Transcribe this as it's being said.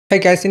Hey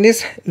guys, in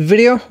this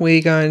video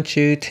we're going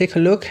to take a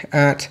look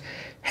at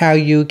how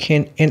you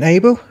can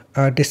enable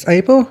or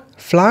disable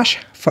flash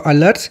for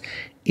alerts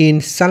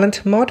in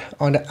silent mode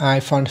on the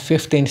iPhone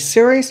 15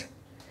 series.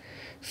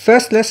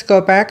 First, let's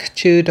go back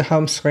to the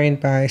home screen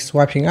by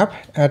swiping up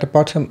at the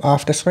bottom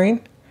of the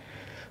screen.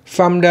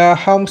 From the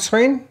home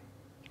screen,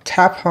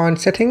 tap on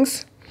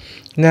settings.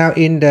 Now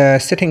in the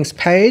settings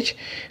page,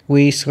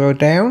 we scroll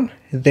down,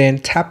 then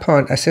tap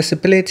on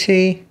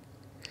accessibility.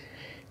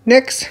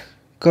 Next,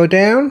 go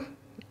down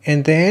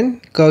and then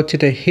go to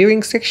the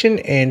hearing section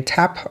and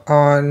tap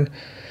on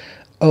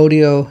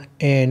audio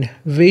and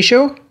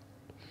visual.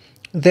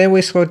 Then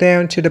we scroll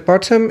down to the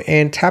bottom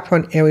and tap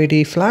on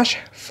LED flash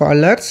for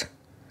alerts.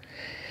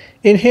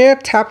 In here,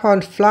 tap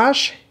on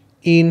flash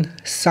in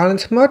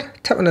silent mode.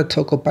 Tap on the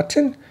toggle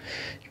button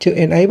to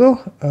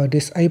enable or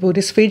disable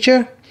this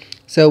feature.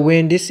 So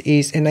when this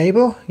is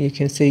enabled, you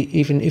can see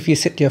even if you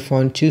set your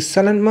phone to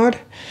silent mode,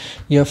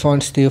 your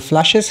phone still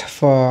flashes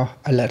for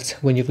alerts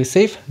when you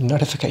receive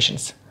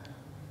notifications.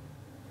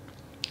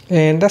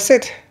 And that's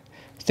it.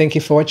 Thank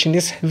you for watching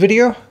this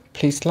video.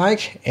 Please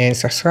like and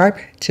subscribe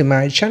to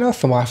my channel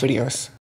for more videos.